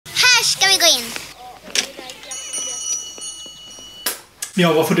vi gå in.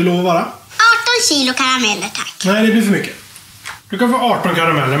 Ja, vad får det lov att vara? 18 kilo karameller, tack. Nej, det blir för mycket. Du kan få 18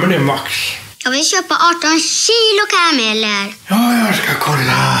 karameller, men det är max. Jag vill köpa 18 kilo karameller. Ja, jag ska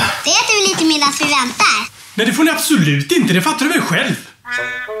kolla. Det äter vi lite medan vi väntar. Nej, det får ni absolut inte. Det fattar du väl själv?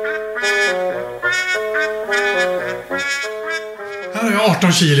 Här har jag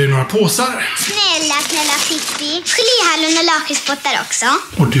 18 kilo i några påsar. Snälla Pippi. Geléhallon och lakritspottar också.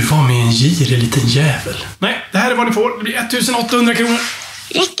 Och du var med en girig liten jävel. Nej, det här är vad ni får. Det blir 1800 kronor.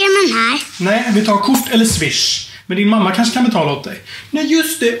 Räcker med den här? Nej, vi tar kort eller swish. Men din mamma kanske kan betala åt dig. Nej,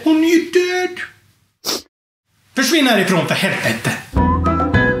 just det. Hon är ju död. Försvinn härifrån för helvete.